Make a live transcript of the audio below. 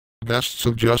guests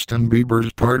of Justin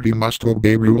Bieber's party must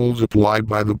obey rules applied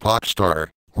by the pop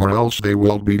star, or else they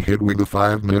will be hit with a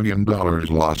 $5 million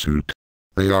lawsuit.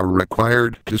 They are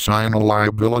required to sign a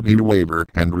liability waiver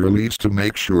and release to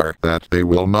make sure that they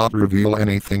will not reveal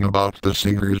anything about the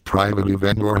singer's private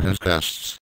event or his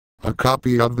guests. A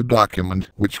copy of the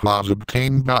document, which was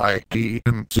obtained by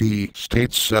TMZ,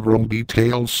 states several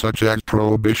details such as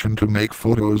prohibition to make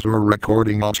photos or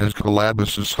recording of his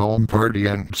collab's home party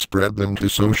and spread them to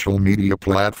social media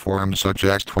platforms such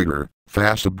as Twitter,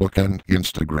 Facebook and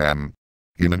Instagram.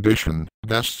 In addition,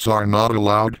 guests are not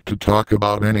allowed to talk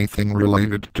about anything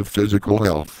related to physical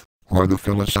health, or the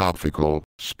philosophical,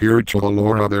 spiritual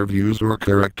or other views or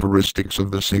characteristics of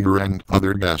the singer and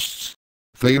other guests.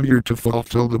 Failure to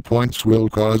fulfill the points will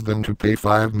cause them to pay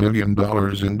 $5 million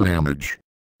in damage.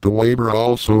 The waiver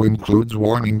also includes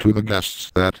warning to the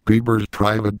guests that Bieber's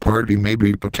private party may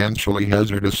be potentially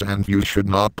hazardous and you should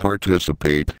not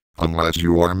participate, unless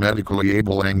you are medically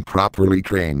able and properly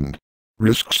trained.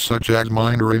 Risks such as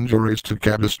minor injuries to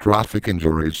catastrophic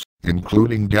injuries,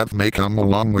 including death, may come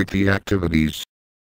along with the activities.